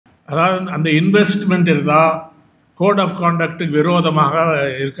அதாவது அந்த இன்வெஸ்ட்மெண்ட் இருந்தால் கோட் ஆஃப் கான்டக்டுக்கு விரோதமாக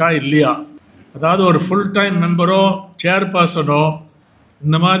இருக்கா இல்லையா, அதாவது ஒரு ஃபுல் டைம் மெம்பரோ சேர்பர்சனோ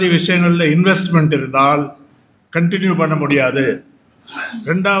இந்த மாதிரி விஷயங்களில் இன்வெஸ்ட்மெண்ட் இருந்தால் கண்டினியூ பண்ண முடியாது.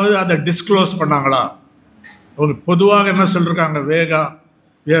 ரெண்டாவது அதை டிஸ்க்ளோஸ் பண்ணாங்களா, அவங்க பொதுவாக என்ன சொல்லியிருக்காங்க, வேகா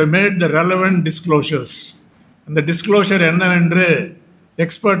we have made the relevant disclosures. அந்த டிஸ்க்ளோஷர் என்னவென்று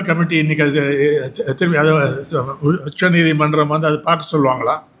எக்ஸ்பர்ட் கமிட்டி இன்றைக்கி அது உச்ச நீதிமன்றம் வந்து அதை பார்த்து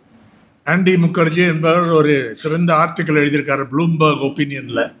சொல்லுவாங்களா. ஆண்டி முகர்ஜி என்பவர் ஒரு சிறந்த ஆர்டிக்கல் எழுதியிருக்காரு ப்ளூம்பர்க்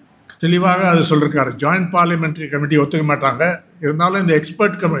ஒப்பீனியனில், தெளிவாக அது சொல்லியிருக்காரு. ஜாயிண்ட் பார்லிமெண்ட்ரி கமிட்டி ஒத்துக்க மாட்டாங்க, இருந்தாலும் இந்த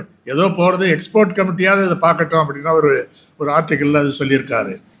எக்ஸ்பர்ட் கமிட்டி ஏதோ போகிறது எக்ஸ்பர்ட் கமிட்டியாவது அதை பார்க்கட்டும் அப்படின்னா ஒரு ஆர்டிக்கலில் அது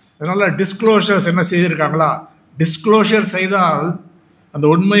சொல்லியிருக்காரு. அதனால் டிஸ்க்ளோஷர்ஸ் என்ன செய்திருக்காங்களா, டிஸ்க்ளோஷர் செய்தால் அந்த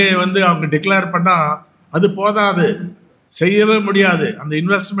உண்மையை வந்து அவங்க டிக்ளேர் பண்ணால் அது போதாது, செய்யவே முடியாது. அந்த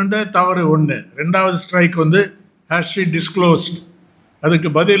இன்வெஸ்ட்மெண்ட்டே தவறு ஒன்று. ரெண்டாவது ஸ்ட்ரைக் வந்து ஹேஸ் ஷி டிஸ்க்ளோஸ்ட், அதுக்கு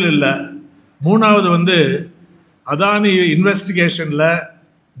பதில் இல்லை. மூணாவது வந்து அதானி இன்வெஸ்டிகேஷனில்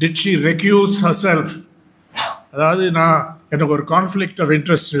டிட் ஷி ரெக்யூஸ் ஹர்செல்ஃப், அதாவது எனக்கு ஒரு கான்ஃப்ளிக்ட் ஆஃப்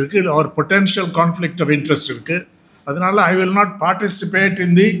இன்ட்ரெஸ்ட் இருக்குது, ஒரு பொட்டென்ஷியல் கான்ஃப்ளிக்ட் ஆஃப் இன்ட்ரெஸ்ட் இருக்குது, அதனால I will not participate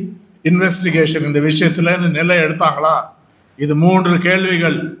in the investigation, இந்த விஷயத்தில் நிலை எடுத்தாங்களா. இது 3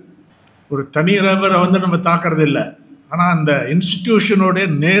 கேள்விகள். ஒரு தனி நபரை வந்து நம்ம தாக்கிறது இல்லை, ஆனால் அந்த இன்ஸ்டிடியூஷனுடைய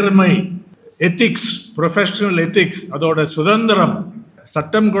நேர்மை, எத்திக்ஸ், ப்ரொஃபஷனல் எத்திக்ஸ், அதோட சுதந்திரம்,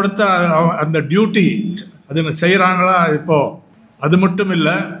 சட்டம் கொடுத்த அந்த டியூட்டி அது செய்கிறாங்களா இப்போது. அது மட்டும்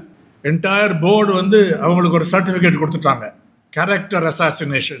இல்லை, என்டையர் போர்டு வந்து அவங்களுக்கு ஒரு சர்டிஃபிகேட் கொடுத்துட்டாங்க, கேரக்டர்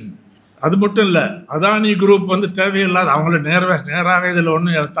அசாசினேஷன். அது மட்டும் இல்லை, அதானி குரூப் வந்து தேவையில்லாத, அவங்கள நேராக இதில்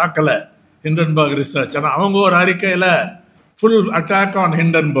ஒன்றும் தாக்கலை ஹிண்டன்பர்க் ரிசர்ச், ஆனால் அவங்க ஒரு அறிக்கையில் ஃபுல் அட்டாக் ஆன்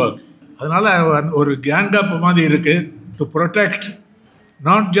ஹிண்டன்பர்க். அதனால் ஒரு கேங்கப் மாதிரி இருக்குது to protect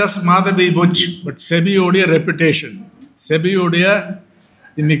not just Madhavi Butch but செபியோடைய reputation, செபியோடைய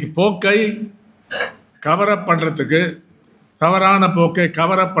இன்னைக்கு போக்கை கவரப் பண்ணுறதுக்கு, தவறான போக்கை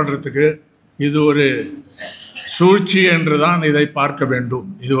கவரப் பண்ணுறதுக்கு இது ஒரு சூழ்ச்சி என்று தான் இதை பார்க்க வேண்டும்.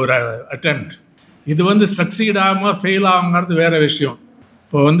 இது ஒரு அட்டெம்ப்ட். இது வந்து சக்சீட் ஆகாமல் ஃபெயில் ஆகுங்கிறது வேறு விஷயம்.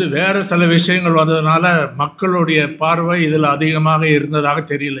 இப்போ வந்து வேறு சில விஷயங்கள் வந்ததுனால மக்களுடைய பார்வை இதில் அதிகமாக இருந்ததாக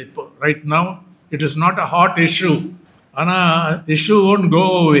தெரியல. இப்போ right now it is not a hot issue, ஆனால் இஷ்யூ ஒன்ட் கோ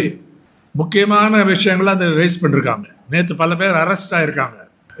அவே. முக்கியமான விஷயங்களை அதை ரைஸ் பண்ணியிருக்காங்க. நேற்று பல பேர் அரெஸ்ட் ஆகிருக்காங்க.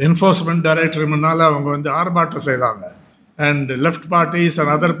 என்ஃபோர்ஸ்மெண்ட் டைரக்டர் முன்னால் அவங்க வந்து ஆர்ப்பாட்டம் செய்தாங்க. And left parties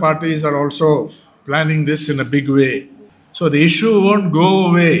and other parties are also planning this in a big way. So the issue won't go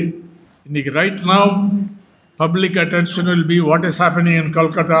away. Right now, public attention will be what is happening in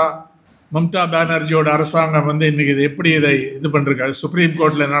Kolkata. Mamta Banerjeeyoட அரசாங்கம் வந்து இன்னைக்கு எப்படி இது பண்ணிருக்காரு, supreme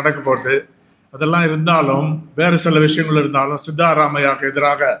கோர்ட்டில் நடக்க போகுது. அதெல்லாம் இருந்தாலும் வேறு சில விஷயங்கள் இருந்தாலும் சித்தாராமையாவுக்கு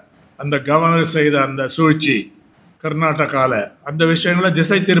எதிராக அந்த கவர்னர் செய்த அந்த சூழ்ச்சி கர்நாடகாவில், அந்த விஷயங்களை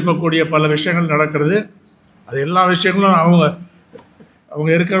திசை திருப்பக்கூடிய பல விஷயங்கள் நடக்கிறது. அது எல்லா விஷயங்களும் அவங்க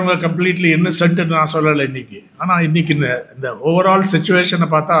இருக்கிறவங்க கம்ப்ளீட்லி இன்னசென்ட்னு நான் சொல்லலை இன்றைக்கி. ஆனால் இன்றைக்கி இந்த ஓவரால் சிச்சுவேஷனை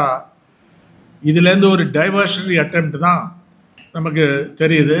பார்த்தா இதுலேருந்து ஒரு டைவர்ஷனரி அட்டெம்ப்ட் தான் நமக்கு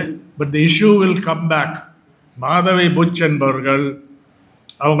தெரியுது. But the issue will come back. Madhavi Butch என்பவர்கள்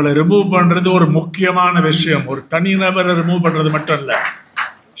அவங்கள ரிமூவ் பண்ணுறது ஒரு முக்கியமான விஷயம். ஒரு தனிநபரை ரிமூவ் பண்ணுறது மட்டும் இல்லை,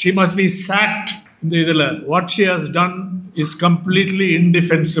 ஷி மஸ்ட் பி சாக்ட். இந்த இதில் what she has done is completely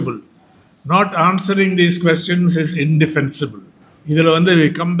இன்டிஃபென்சிபிள். Not answering these questions is இன்டிஃபென்சிபிள். இதில் வந்து we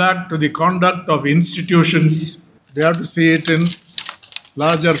come back to the conduct of institutions. We have to see it in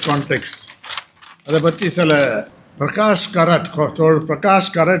larger context. அதை பற்றி சில பிரகாஷ்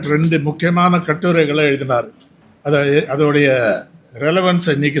கரட் 2 முக்கியமான கட்டுரைகளை எழுதினார். அதோடைய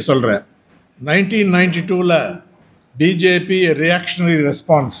ரெலவன்ஸை இன்றைக்கி சொல்கிறேன். 1992 பிஜேபி ரியாக்ஷனரி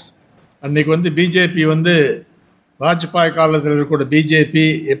ரெஸ்பான்ஸ். அன்றைக்கி வந்து பிஜேபி வந்து வாஜ்பாய் காலத்தில் இருக்கக்கூடிய பிஜேபி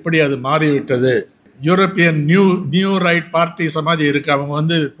எப்படி அது மாறிவிட்டது, யூரோப்பியன் நியூ ரைட் பார்ட்டிஸ் மாதிரி இருக்குது, அவங்க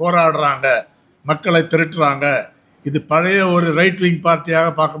வந்து போராடுறாங்க, மக்களை திரட்டுறாங்க. இது பழைய ஒரு ரைட் விங் பார்ட்டியாக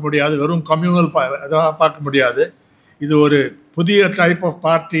பார்க்க முடியாது, வெறும் கம்யூனல் அதாக பார்க்க முடியாது. இது ஒரு புதிய டைப் ஆஃப்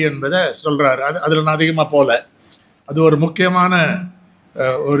பார்ட்டி என்பதை சொல்கிறாரு. அதில் நான் அதிகமாக போகல. அது ஒரு முக்கியமான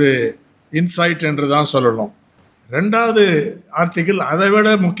ஒரு இன்சைட் என்று தான் சொல்லணும். 2வது ஆர்டிக்கிள் அதை விட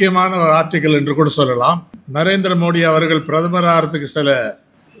முக்கியமான ஒரு ஆர்டிக்கிள் என்று கூட சொல்லலாம். நரேந்திர மோடி அவர்கள் பிரதமர் ஆகிறதுக்கு சில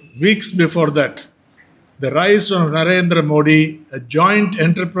weeks before that, The rise of Narendra Modi, a joint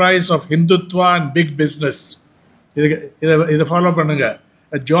enterprise of Hindutva and big business. இதை ஃபாலோ பண்ணுங்க.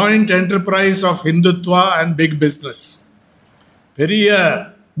 A joint enterprise of Hindutva and big business. பெரிய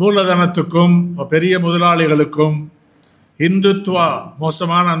மூலதனத்துக்கும் பெரிய முதலாளிகளுக்கும் ஹிந்துத்வா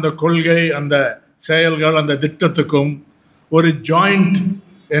மோசமான அந்த கொள்கை, அந்த செயல்கள், அந்த திட்டத்துக்கும் ஒரு ஜாயிண்ட்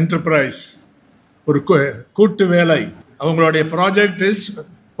என்டர்பிரைஸ், ஒரு கூட்டு வேலை. அவங்களுடைய ப்ராஜெக்ட் இஸ்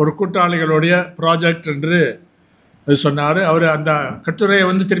ஒரு கூட்டாளிகளுடைய ப்ராஜெக்ட் என்று சொன்னார். அவர் அந்த கட்டுரையை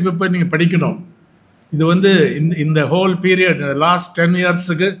வந்து திருப்பி போய் நீங்கள் படிக்கணும். இது வந்து இந்த ஹோல் பீரியட் லாஸ்ட் 10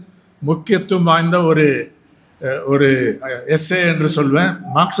 இயர்ஸுக்கு முக்கியத்துவம் வாய்ந்த ஒரு எஸ்ஏ என்று சொல்வேன்.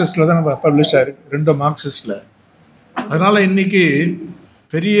 மார்க்சிஸ்டில் தான் நம்ம பப்ளிஷ் ஆயிருக்கு, 2 மார்க்சிஸ்டில். அதனால் இன்றைக்கி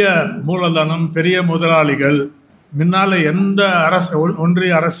பெரிய மூலதனம், பெரிய முதலாளிகள் முன்னால் எந்த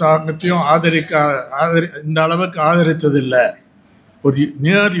ஒன்றிய அரசாங்கத்தையும் இந்த அளவுக்கு ஆதரித்ததில்லை. ஒரு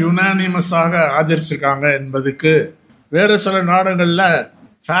நியர் யுனானிமஸாக ஆதரிச்சிருக்காங்க என்பதுக்கு வேறு சில நாடுகளில்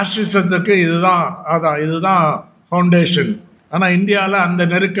ஃபேஷிசத்துக்கு இதுதான் ஃபவுண்டேஷன். ஆனால் இந்தியாவில் அந்த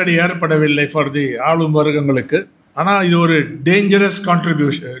நெருக்கடி ஏற்படவில்லை ஃபார் தி ஆளும் வர்க்கங்களுக்கு. ஆனால் இது ஒரு டேஞ்சரஸ்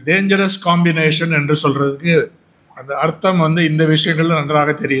காம்பினேஷன் என்று சொல்கிறதுக்கு அந்த அர்த்தம் வந்து இந்த விஷயங்கள்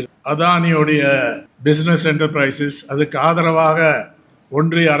நன்றாக தெரியுது. அதானியுடைய பிஸ்னஸ் என்டர்பிரைசஸ், அதுக்கு ஆதரவாக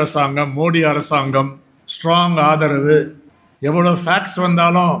ஒன்றிய அரசாங்கம், மோடி அரசாங்கம் ஸ்ட்ராங் ஆதரவு. எவ்வளோ ஃபேக்ட்ஸ்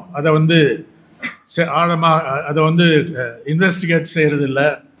வந்தாலும் அதை வந்து ஆழமாக அதை வந்து இன்வெஸ்டிகேட் செய்கிறதில்ல.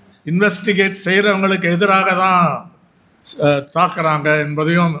 இன்வெஸ்டிகேட் செய்கிறவங்களுக்கு எதிராக தான் தாக்குறாங்க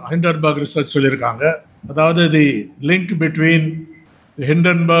என்பதையும் ஹிண்டன்பர்க் ரிசர்ச் சொல்லியிருக்காங்க. அதாவது தி link between the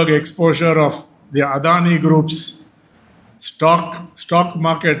Hindenburg exposure of the Adani groups stock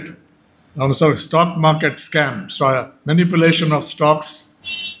market scam, manipulation of stocks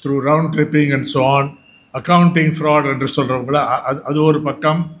through round tripping and so on, accounting fraud என்று சொல்கிறவங்கள அது ஒரு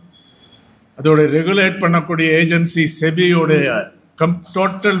பக்கம். அதோட ரெகுலேட் பண்ணக்கூடிய agency செபியோடைய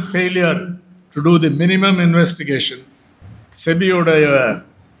total failure to two the minimum investigation, செபியோடைய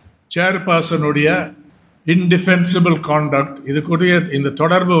சேர்பர்சனுடைய இன்டிஃபென்சிபிள் contact, இதுக்குரிய இந்த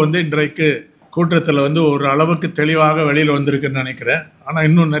தொடர்பு வந்து இன்றைக்கு கூட்டத்தில் வந்து ஒரு அளவுக்கு தெளிவாக வெளியில் வந்திருக்குன்னு நினைக்கிறேன். ஆனால்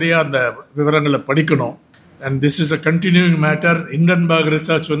இன்னும் நிறையா அந்த விவரங்களை படிக்கணும். And this is a continuing matter. Hindenburg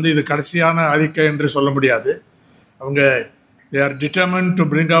research வந்து இது கடைசியான அறிக்கை என்று சொல்ல முடியாது. அவங்க they are determined to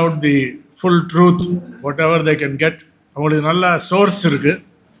bring out the full truth what ever they can get. அவங்களுக்கு நல்ல சோர்ஸ் இருக்குது.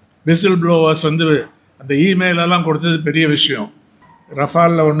 விசில் ப்ளோவர்ஸ் வந்து அந்த இமெயிலெல்லாம் கொடுத்தது பெரிய விஷயம்.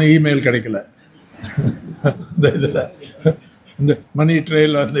 ரஃபாலில் ஒன்றும் இமெயில் கிடைக்கல, இந்த இதில் இந்த மணி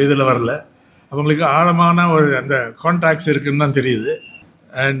ட்ரெயில் அந்த இதில் வரல. அவங்களுக்கு ஆழமான ஒரு அந்த கான்டாக்ட்ஸ் இருக்குன்னு தான் தெரியுது.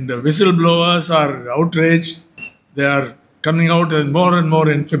 And whistle blowers R outrage, they are coming out with more and more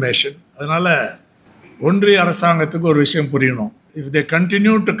information. அதனால் ஒன்றிய அரசாங்கத்துக்கு ஒரு விஷயம் புரியணும். If they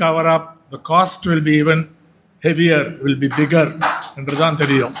continue to cover up, the cost will be even heavier, will be figure என்று தான்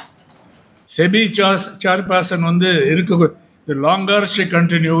தெரியும். செபி சேர்பர்சன் வந்து the longer she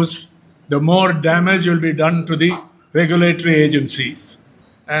continues, the more damage will be done to the regulatory agencies.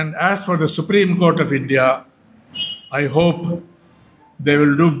 And as for the Supreme Court of India, I hope they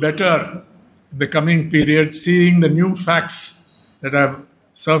will do better in the coming period, seeing the new facts that have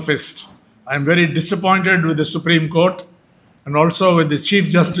surfaced. I am very disappointed with the Supreme Court and also with the Chief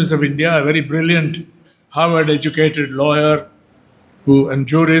Justice of India, a very brilliant Harvard-educated lawyer and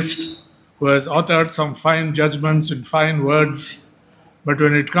jurist who has authored some fine judgments and fine words. But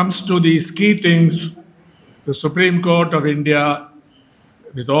when it comes to these key things, the Supreme Court of India,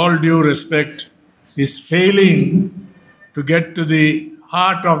 with all due respect, is failing to get to the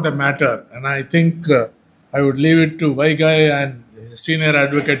heart of the matter. And I think I would leave it to Vaigai and senior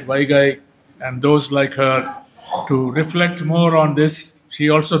advocate Vaigai and those like her to reflect more on this. She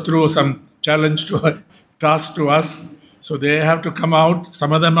also threw some task to us. So they have to come out.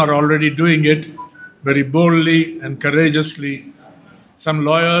 Some of them are already doing it very boldly and courageously. Some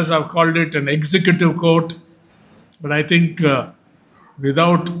lawyers have called it an executive court. But I think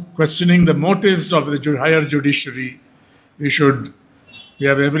without questioning the motives of the higher judiciary, we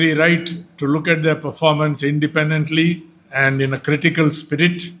have every right to look at their performance independently and in a critical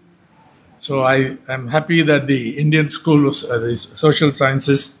spirit. So I am happy that the Indian School of the Social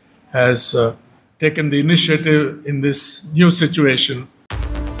Sciences has taken the initiative in this new situation